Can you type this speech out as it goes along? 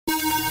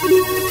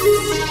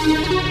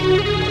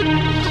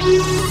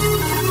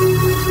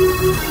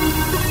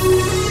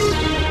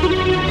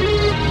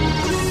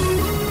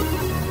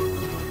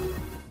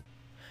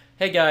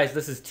Hey guys,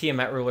 this is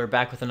TiamatRuler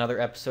back with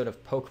another episode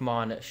of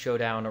Pokemon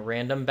Showdown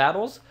Random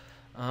Battles.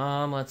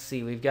 Let's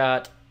see, we've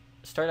got,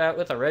 start out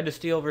with a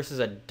Registeel versus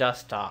a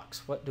Dustox.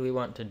 What do we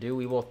want to do?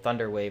 We will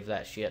Thunder Wave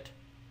that shit.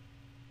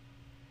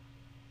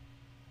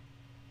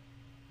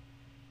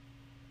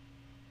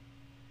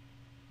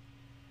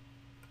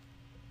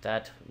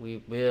 That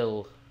we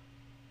will.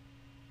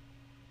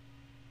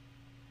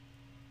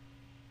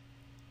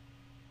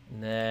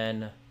 And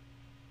then...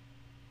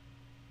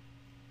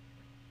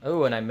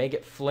 oh, and I make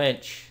it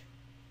flinch.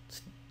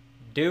 Let's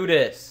do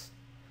this.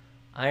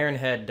 Iron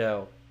Head,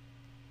 though.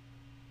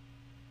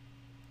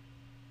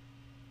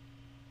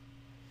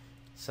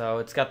 So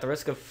it's got the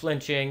risk of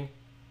flinching,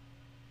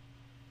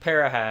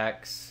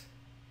 Parahacks.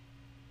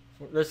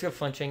 Risk of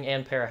flinching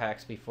and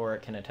Parahacks before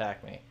it can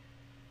attack me.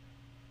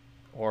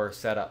 Or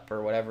set up,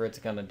 or whatever it's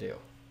gonna do.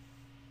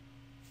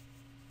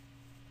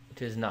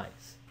 Which is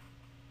nice.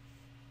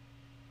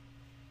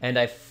 And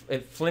it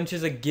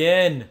flinches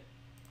again.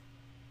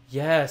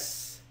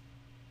 Yes.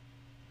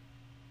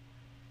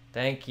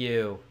 Thank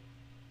you.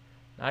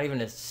 Not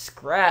even a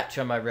scratch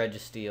on my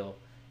Registeel.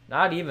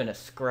 Not even a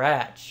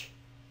scratch.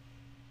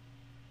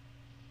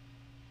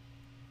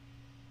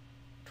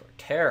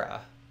 Torterra.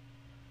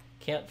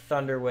 Can't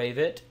Thunder Wave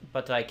it,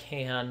 but I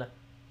can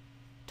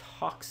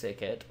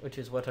Toxic it, which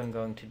is what I'm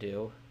going to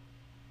do.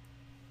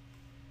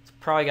 It's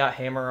probably got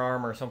Hammer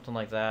Arm or something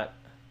like that.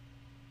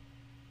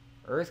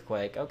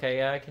 Earthquake. Okay,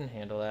 yeah, I can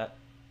handle that.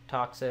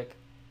 Toxic.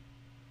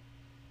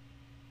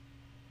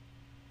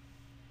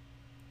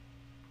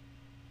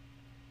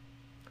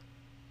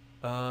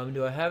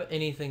 Do I have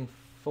anything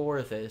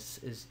for this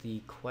is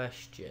the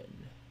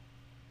question.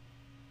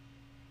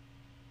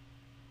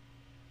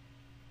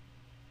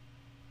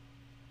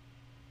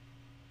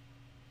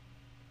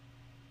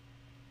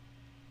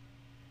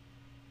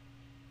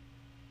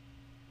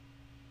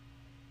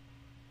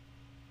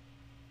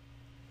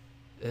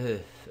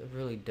 Ugh, I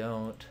really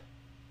don't.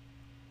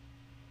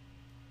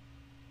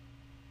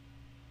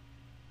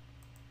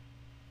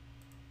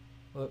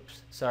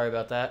 Whoops, sorry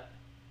about that.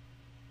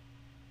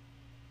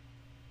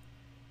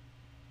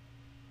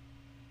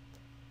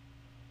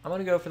 I'm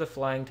gonna go for the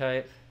flying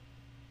type.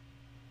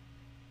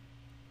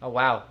 Oh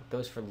wow, it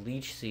goes for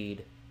Leech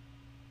Seed.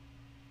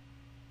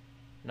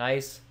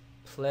 Nice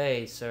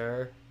play,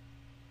 sir.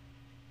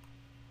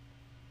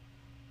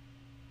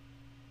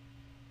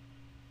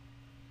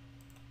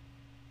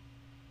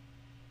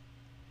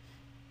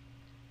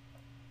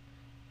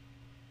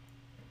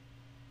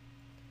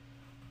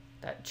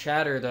 That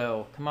chatter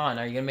though, come on,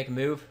 are you gonna make a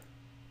move?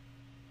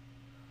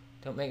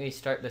 Don't make me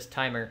start this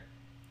timer.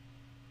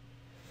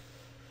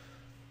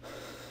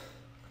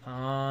 Come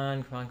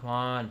on, come on, come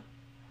on.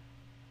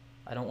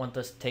 I don't want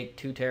this to take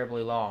too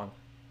terribly long.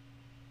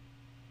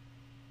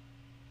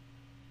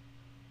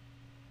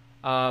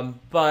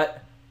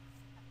 But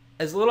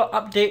as a little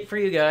update for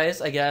you guys,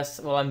 I guess,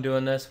 while I'm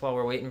doing this, while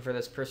we're waiting for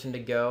this person to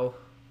go,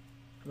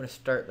 I'm going to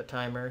start the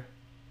timer.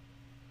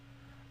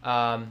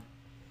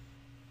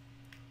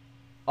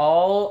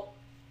 All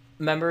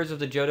members of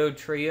the Johto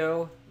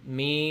trio,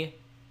 me,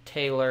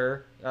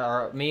 Taylor,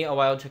 me, A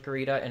Wild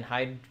Chikorita, and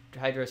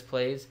Hydras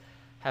Plays,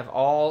 have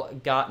all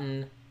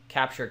gotten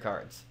capture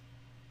cards.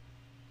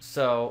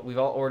 So we've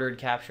all ordered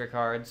capture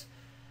cards.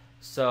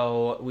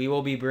 So we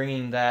will be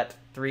bringing that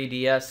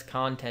 3DS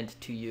content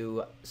to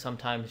you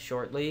sometime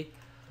shortly.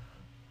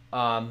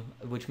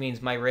 Which means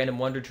my random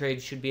wonder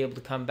trade should be able to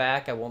come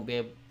back. I won't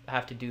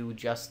have to do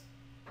just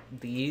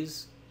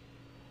these.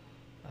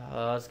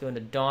 Let's go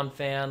into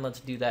Donphan. Let's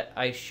do that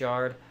Ice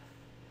Shard.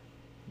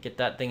 Get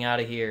that thing out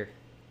of here.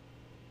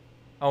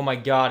 Oh my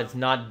god, it's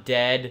not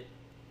dead.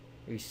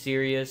 Are you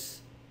serious?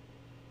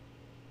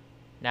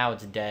 Now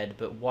it's dead,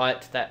 but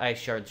what? That Ice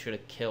Shard should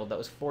have killed. That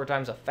was 4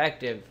 times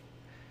effective.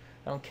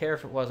 I don't care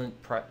if it wasn't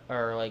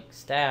like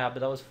stab, but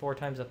that was 4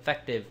 times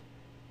effective.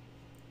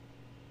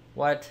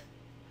 What?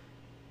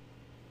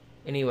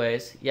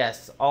 Anyways,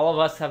 yes, all of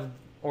us have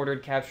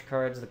ordered capture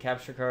cards. The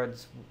capture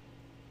cards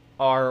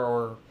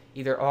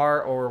either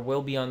are or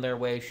will be on their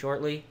way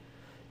shortly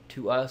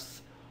to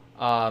us.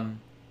 I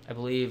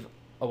believe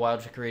A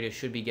Wild Chikorita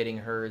should be getting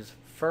hers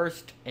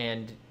first,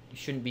 and it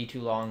shouldn't be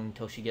too long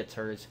until she gets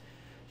hers.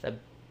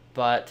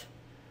 But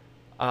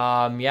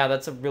yeah,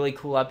 that's a really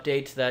cool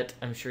update that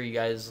I'm sure you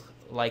guys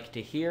like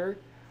to hear.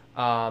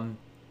 I'm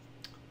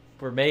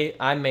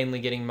mainly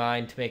getting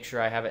mine to make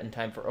sure I have it in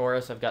time for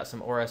Oris. I've got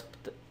some Oris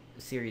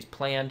series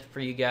planned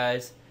for you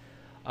guys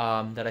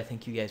that I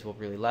think you guys will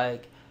really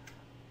like.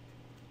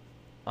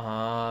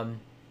 But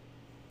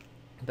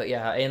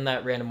yeah, in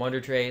that random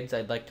wonder trades,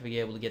 I'd like to be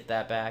able to get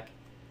that back.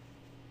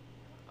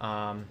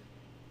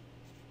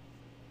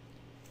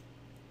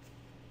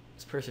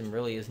 This person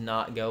really is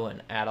not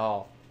going at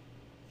all.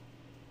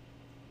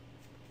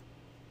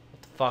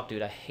 What the fuck,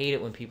 dude? I hate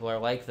it when people are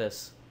like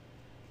this.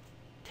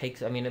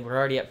 I mean, we're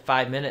already at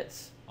 5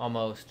 minutes,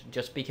 almost,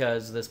 just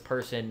because this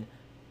person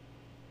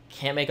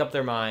can't make up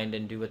their mind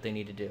and do what they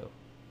need to do.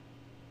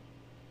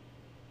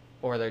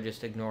 Or they're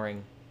just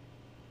ignoring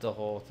the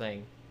whole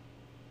thing.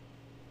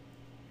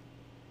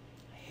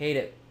 I hate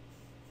it.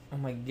 Oh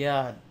my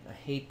god, I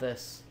hate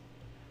this.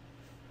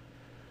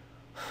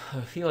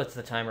 If he lets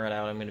the timer run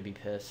out, I'm gonna be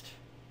pissed.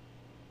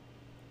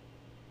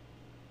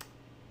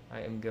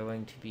 I am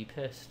going to be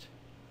pissed.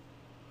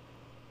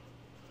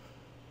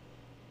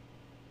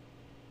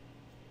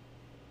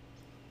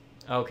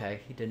 Okay,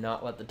 he did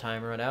not let the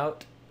timer run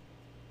out.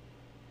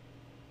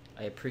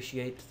 I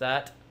appreciate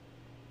that.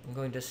 I'm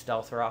going to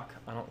Stealth Rock.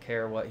 I don't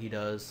care what he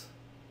does.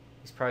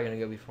 He's probably going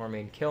to go before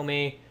me and kill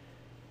me.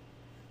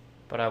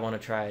 But I want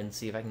to try and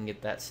see if I can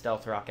get that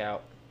Stealth Rock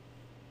out.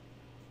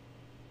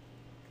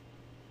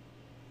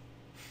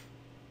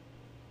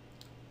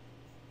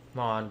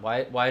 Come on,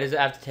 why does it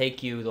have to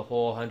take you the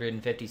whole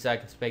 150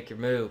 seconds to make your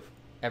move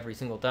every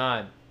single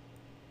time?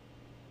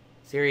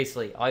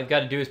 Seriously, all you've got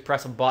to do is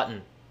press a button.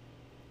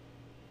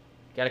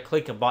 You got to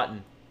click a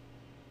button.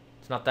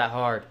 It's not that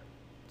hard.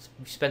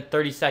 You spent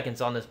 30 seconds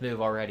on this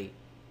move already.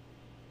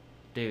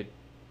 Dude.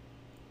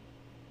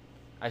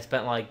 I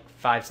spent like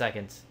 5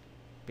 seconds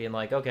being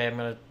like, okay, I'm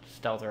going to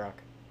Stealth Rock.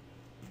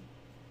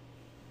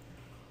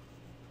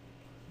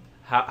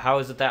 How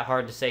is it that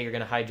hard to say you're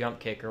going to high jump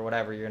kick or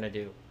whatever you're going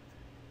to do?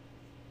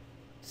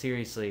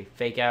 Seriously,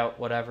 fake out,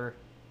 whatever.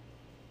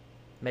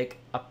 Make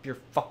up your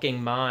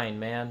fucking mind,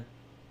 man.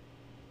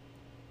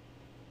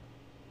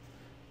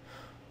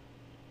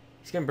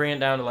 He's going to bring it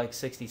down to like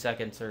 60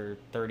 seconds or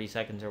 30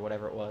 seconds or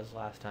whatever it was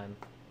last time.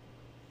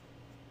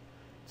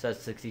 It says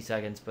 60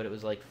 seconds, but it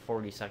was like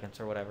 40 seconds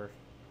or whatever.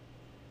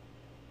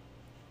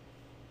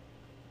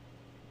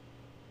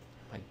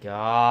 My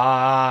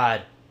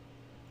god.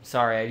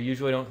 Sorry, I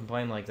usually don't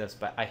complain like this,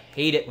 but I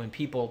hate it when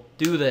people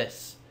do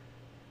this.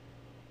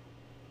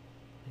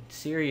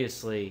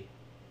 Seriously.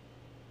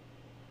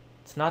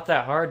 It's not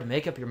that hard to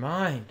make up your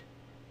mind.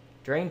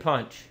 Drain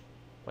punch.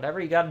 Whatever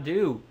you gotta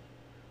do.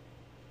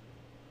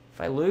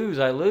 If I lose,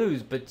 I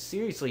lose. But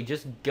seriously,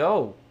 just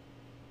go.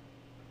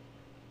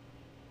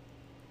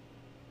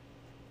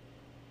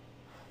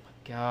 Oh my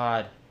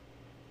god.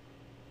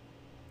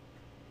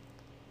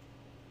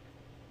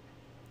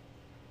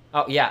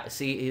 Oh, yeah.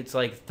 See, it's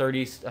like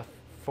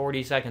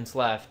 40 seconds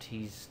left.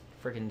 He's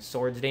freaking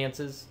swords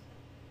dances.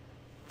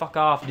 Fuck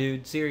off,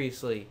 dude.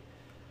 Seriously.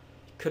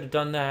 You could have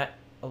done that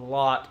a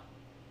lot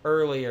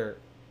earlier.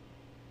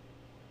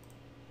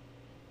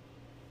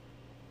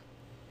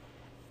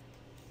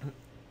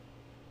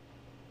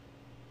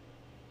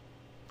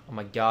 Oh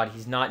my god,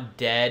 he's not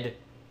dead.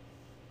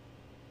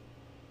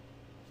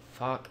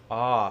 Fuck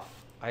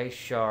off. Ice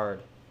Shard.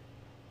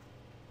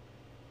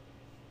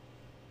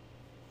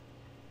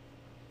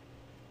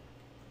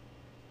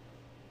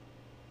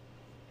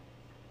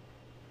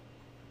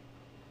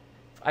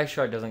 If Ice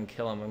Shard doesn't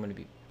kill him, I'm gonna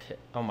be pissed.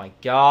 Oh my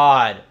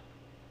god.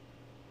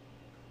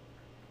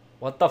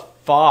 What the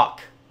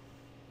fuck?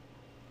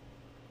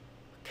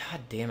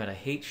 God damn it, I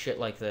hate shit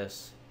like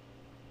this.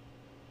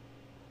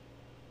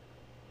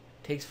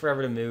 Takes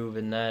forever to move,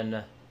 and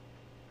then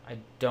I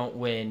don't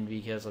win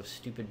because of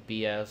stupid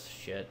BS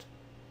shit.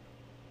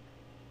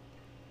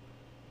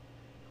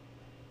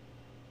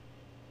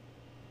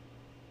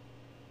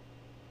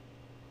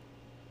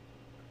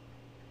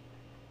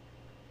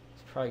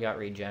 It's probably got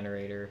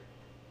Regenerator.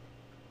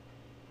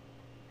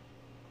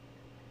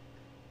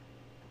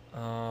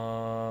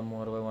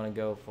 What do I want to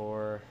go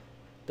for?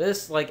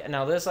 This, like,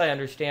 now this I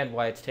understand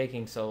why it's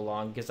taking so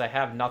long, because I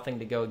have nothing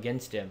to go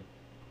against him.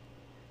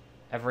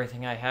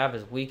 Everything I have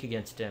is weak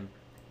against him.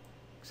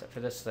 Except for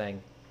this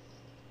thing.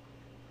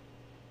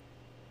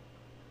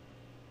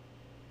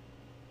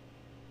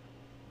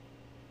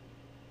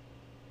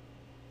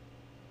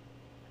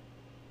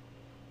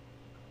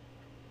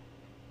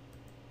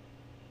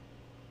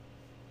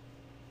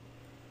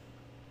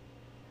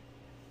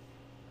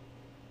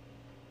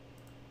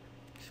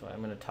 So I'm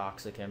gonna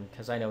Toxic him,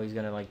 because I know he's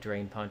gonna, like,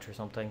 Drain Punch or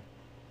something.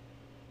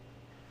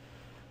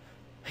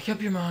 Make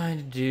up your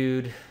mind,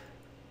 dude.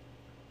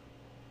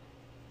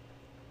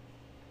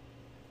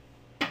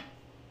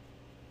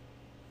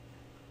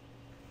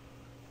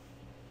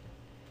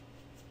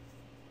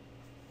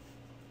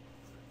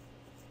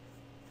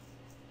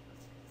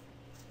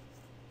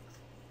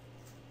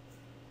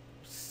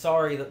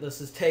 Sorry that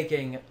this is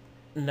taking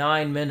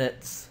 9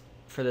 minutes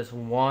for this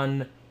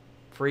one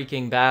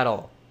freaking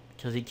battle.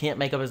 Because he can't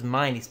make up his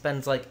mind. He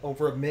spends like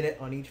over a minute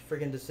on each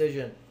freaking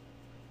decision.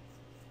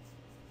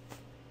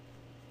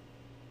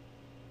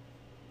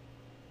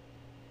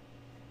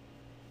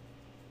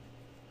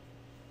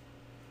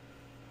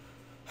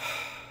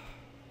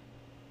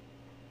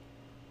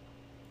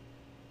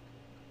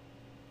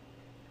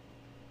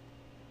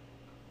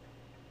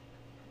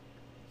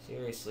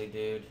 Seriously,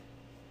 dude.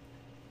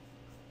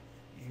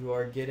 You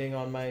are getting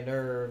on my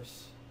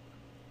nerves.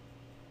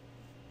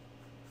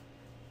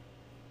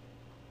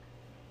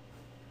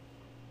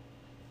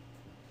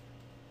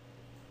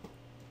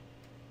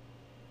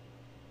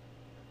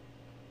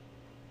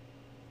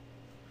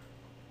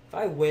 If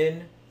I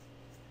win,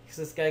 because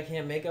this guy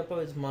can't make up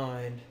his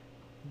mind,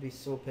 I'd be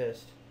so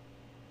pissed.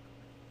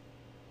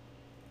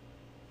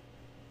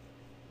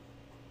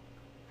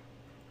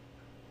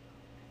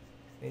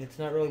 I mean, it's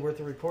not really worth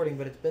the recording,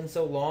 but it's been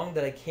so long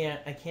that I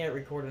can't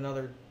record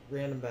another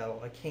random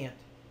battle. I can't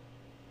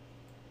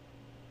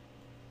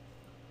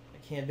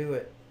do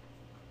it.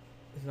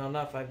 It's not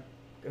enough. I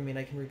mean,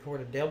 I can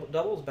record a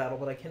doubles battle,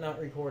 but I cannot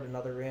record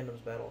another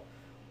randoms battle.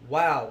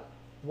 Wow.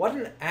 What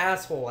an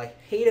asshole. I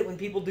hate it when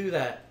people do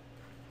that.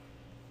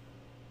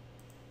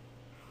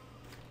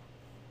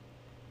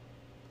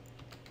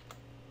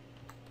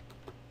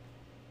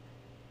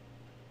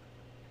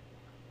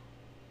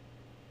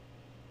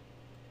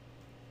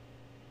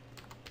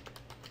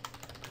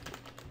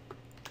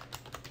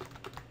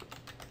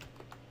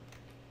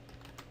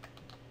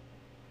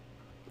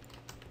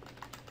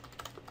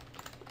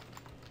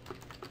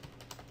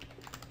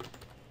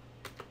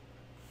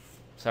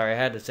 Sorry, I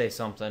had to say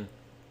something.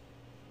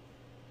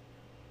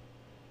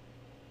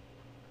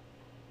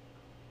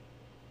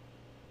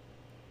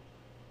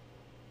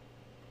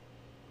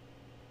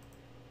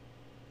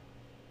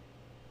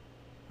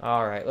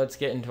 Alright, let's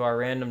get into our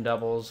random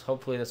doubles.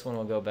 Hopefully this one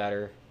will go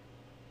better.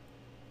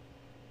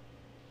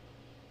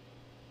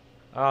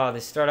 Oh, they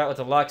start out with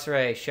a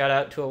Luxray. Shout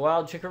out to a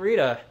Wild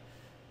Chikorita.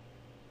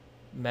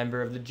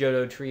 Member of the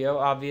Johto trio,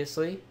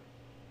 obviously.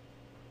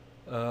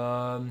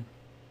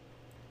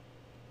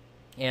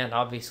 And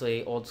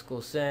obviously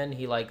OldSchoolSin.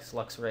 He likes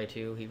Luxray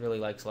too. He really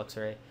likes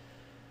Luxray.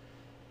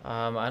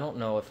 I don't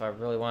know if I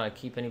really want to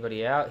keep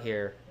anybody out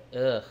here.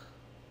 Ugh.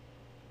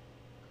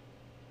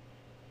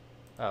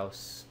 Oh,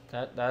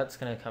 that's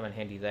going to come in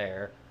handy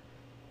there.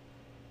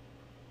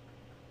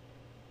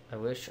 I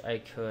wish I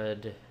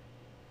could...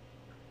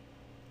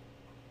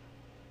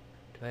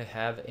 Do I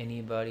have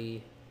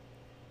anybody...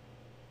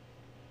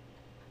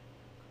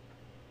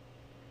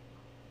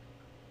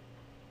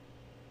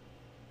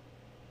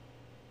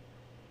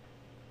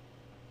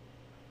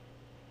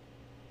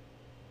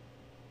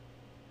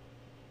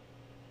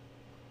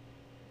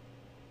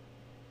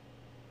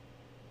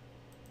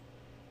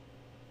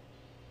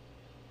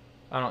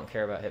 I don't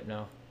care about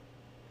Hypno.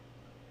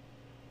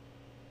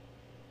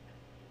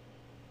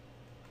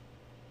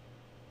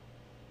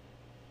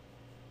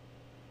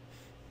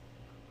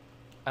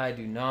 I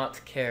do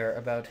not care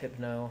about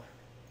Hypno.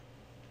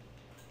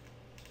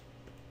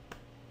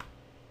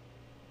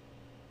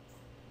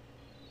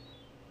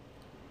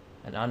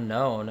 An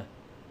unknown.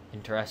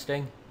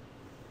 Interesting.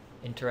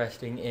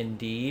 Interesting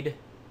indeed.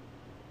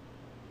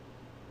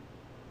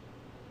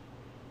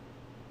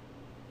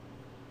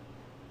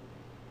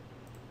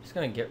 Just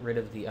gonna get rid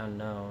of the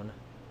unknown.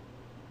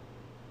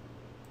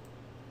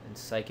 And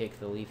Psychic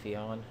the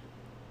Leafeon.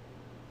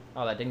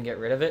 Oh, that didn't get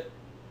rid of it?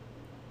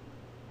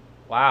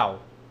 Wow.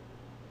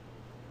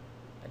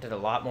 That did a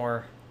lot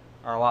more,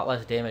 or a lot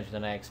less damage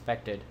than I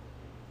expected.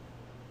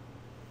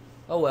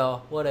 Oh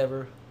well,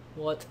 whatever.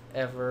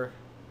 Whatever.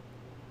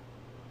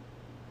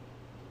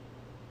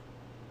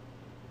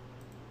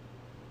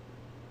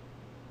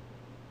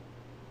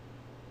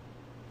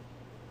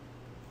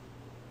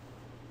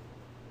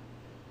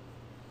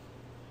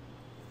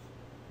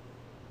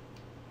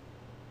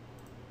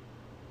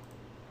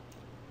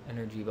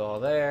 Energy Ball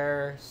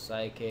there,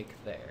 Psychic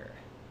there.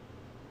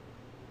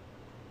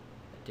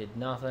 Did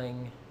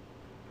nothing.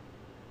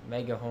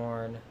 Mega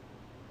Horn.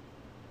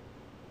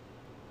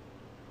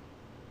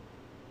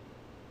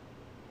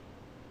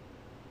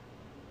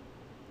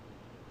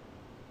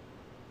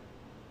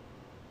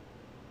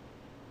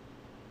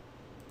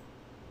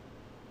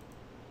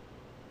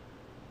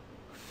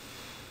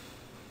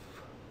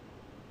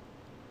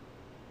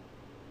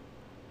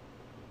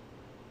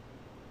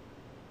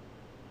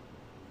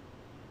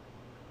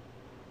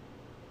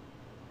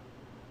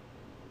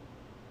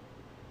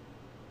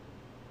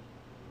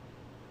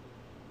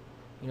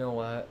 You know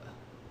what?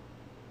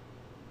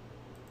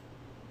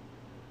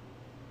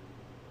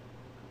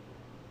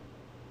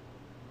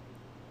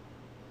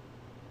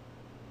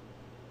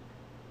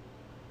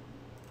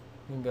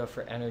 You can go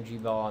for Energy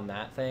Ball on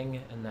that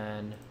thing, and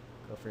then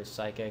go for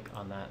Psychic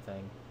on that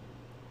thing.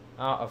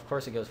 Oh, of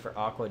course it goes for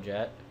Aqua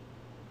Jet.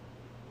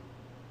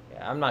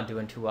 Yeah, I'm not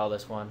doing too well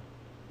this one.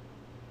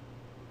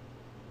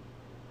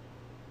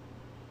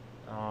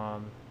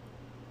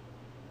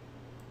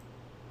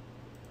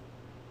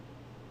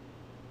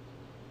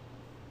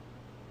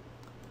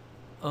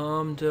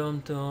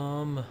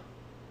 Dum.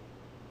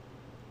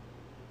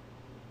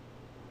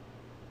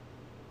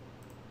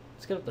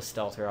 Let's get up the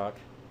Stealth Rock.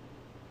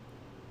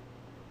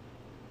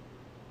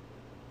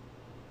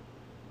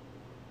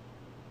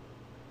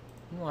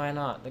 Why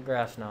not? The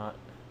Grass Knot.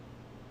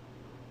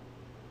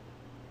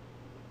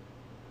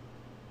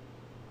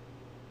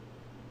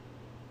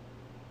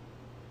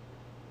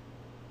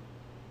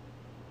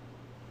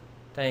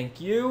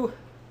 Thank you.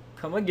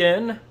 Come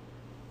again.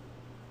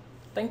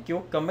 Thank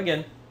you. Come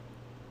again.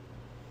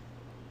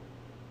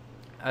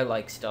 I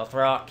like Stealth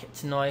Rock.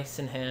 It's nice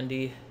and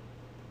handy.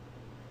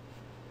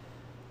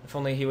 If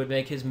only he would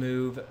make his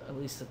move. At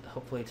least,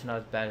 hopefully it's not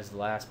as bad as the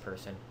last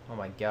person. Oh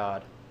my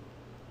god.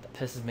 That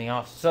pisses me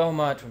off so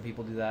much when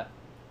people do that.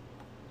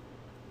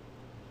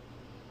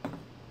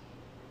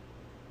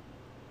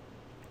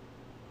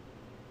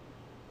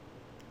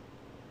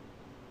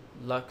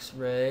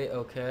 Luxray,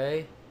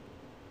 okay.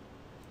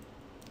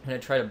 I'm gonna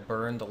try to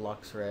burn the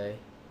Luxray.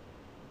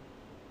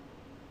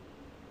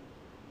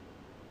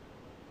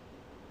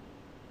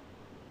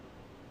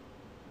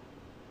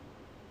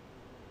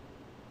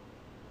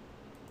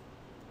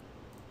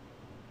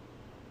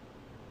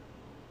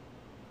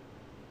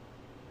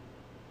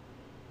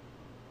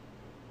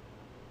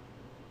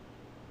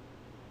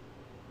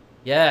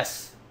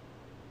 Yes!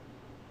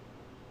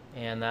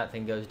 And that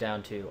thing goes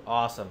down too.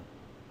 Awesome.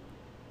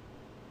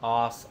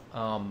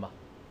 Awesome.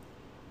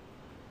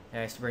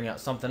 Nice to bring out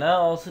something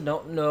else.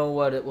 Don't know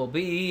what it will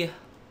be.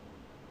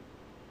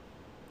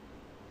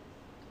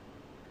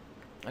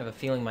 I have a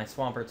feeling my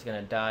Swampert's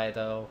gonna die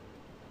though.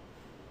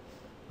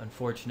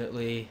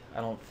 Unfortunately,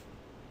 I don't...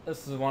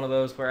 This is one of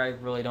those where I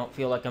really don't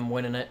feel like I'm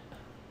winning it.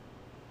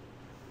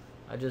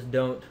 I just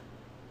don't.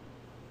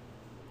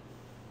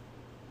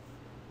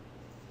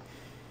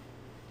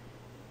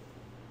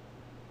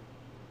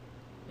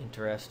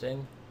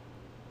 Interesting.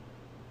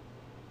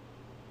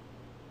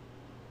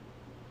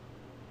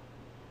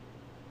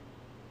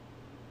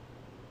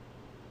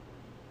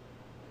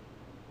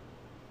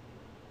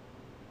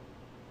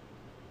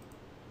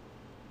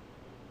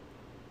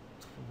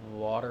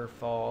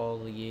 Waterfall,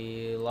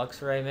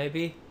 Luxray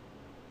maybe?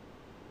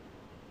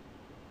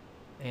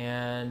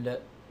 And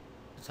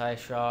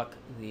Psyshock,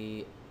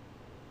 the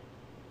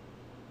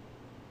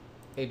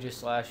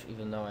Aegislash,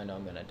 even though I know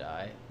I'm gonna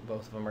die.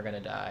 Both of them are gonna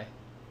die.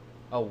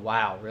 Oh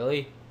wow,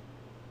 really?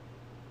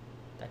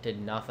 That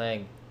did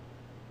nothing.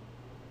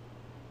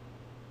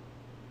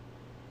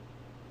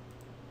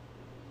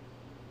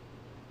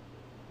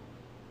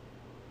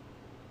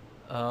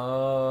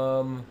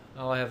 All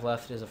I have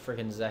left is a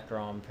freaking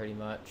Zekrom, pretty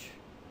much.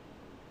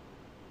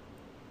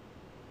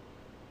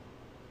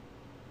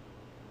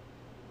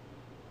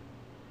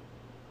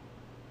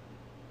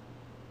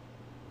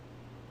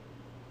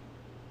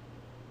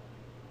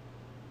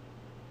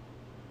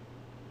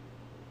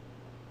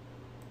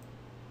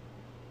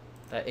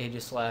 That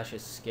Aegislash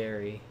is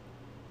scary.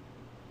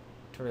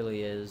 It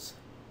really is.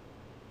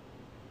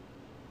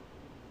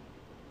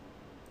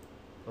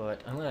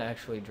 But I'm gonna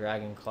actually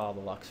Dragon Claw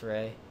the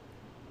Luxray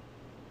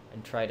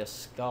and try to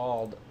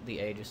Scald the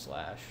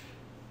Aegislash.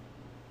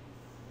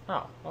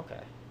 Oh,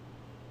 okay.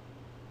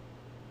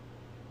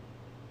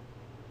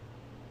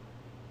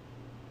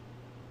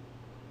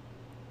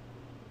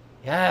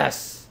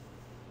 Yes!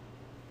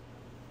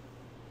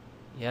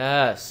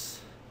 Yes!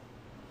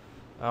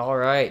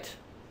 Alright.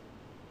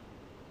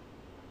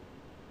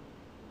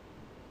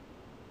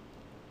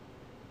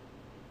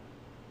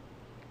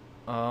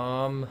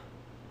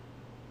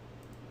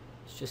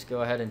 Let's just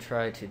go ahead and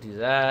try to do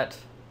that.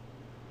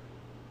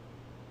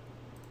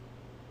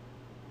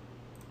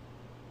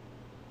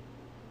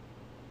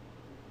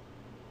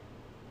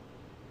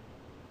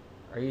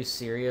 Are you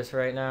serious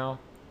right now?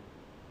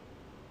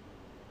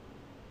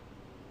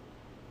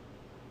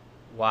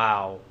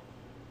 Wow.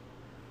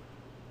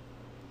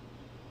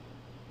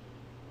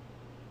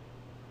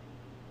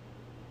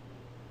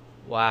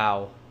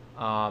 Wow.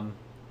 I'm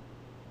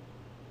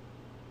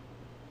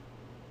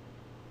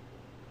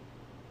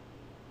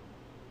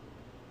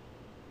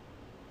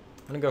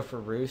gonna go for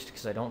Roost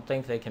because I don't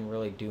think they can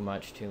really do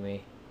much to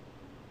me.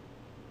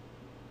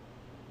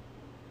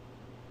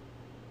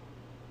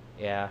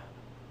 Yeah.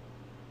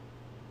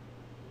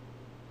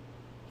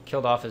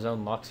 Killed off his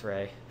own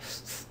Luxray.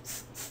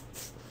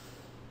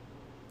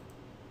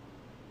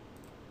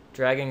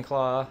 Dragon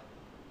Claw.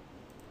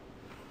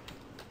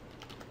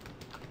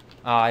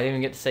 Oh, I didn't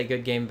even get to say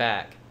good game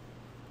back.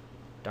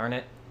 Darn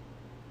it.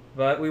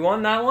 But we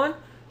won that one.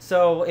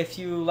 So if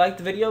you liked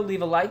the video,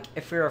 leave a like.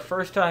 If you're a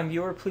first-time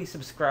viewer, please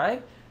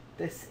subscribe.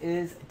 This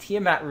is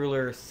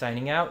TiamatRuler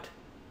signing out.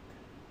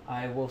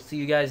 I will see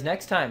you guys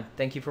next time.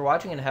 Thank you for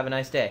watching and have a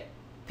nice day.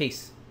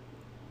 Peace.